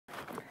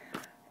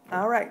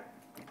All right,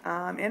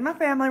 I'm in my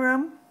family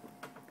room.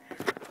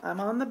 I'm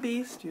on the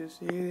beast. You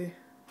see?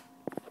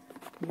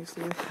 Can you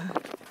see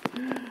that?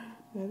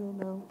 I don't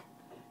know.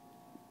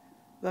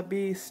 The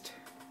beast.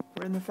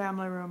 We're in the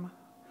family room.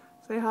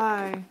 Say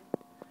hi.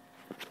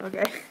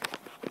 Okay.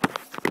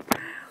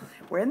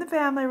 We're in the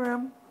family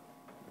room,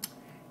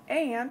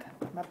 and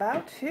I'm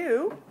about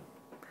to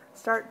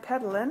start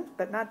pedaling,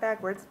 but not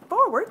backwards,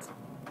 forwards.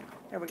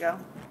 There we go.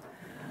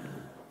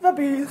 The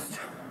beast.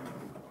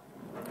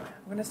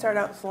 I'm going to start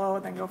out slow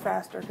and then go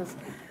faster because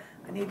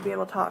I need to be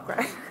able to talk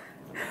right.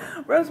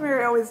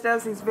 Rosemary always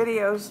does these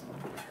videos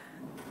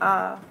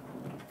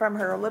from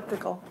her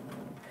elliptical.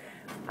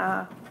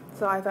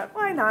 So I thought,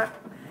 why not?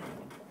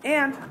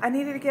 And I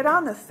needed to get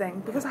on this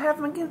thing because I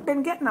haven't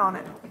been getting on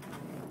it.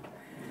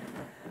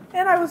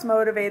 And I was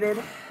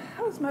motivated.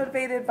 I was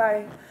motivated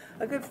by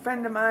a good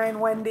friend of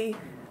mine, Wendy,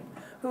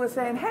 who was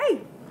saying,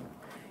 hey,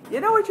 you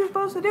know what you're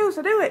supposed to do,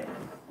 so do it.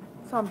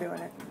 So I'm doing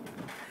it.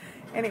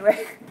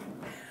 Anyway,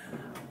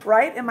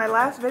 right in my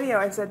last video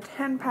I said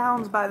 10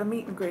 pounds by the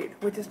meet and greet,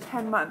 which is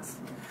 10 months.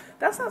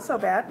 That's not so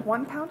bad.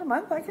 1 pound a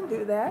month, I can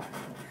do that.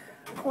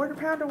 Quarter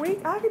pound a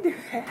week, I can do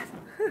that.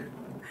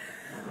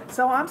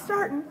 So I'm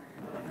starting.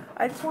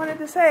 I just wanted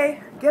to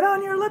say, get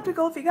on your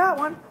elliptical if you got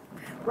one.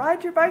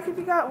 Ride your bike if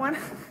you got one.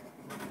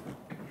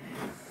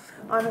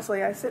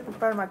 Honestly, I sit in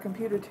front of my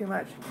computer too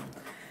much.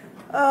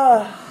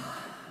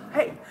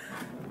 Hey,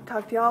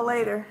 talk to y'all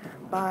later.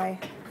 Bye.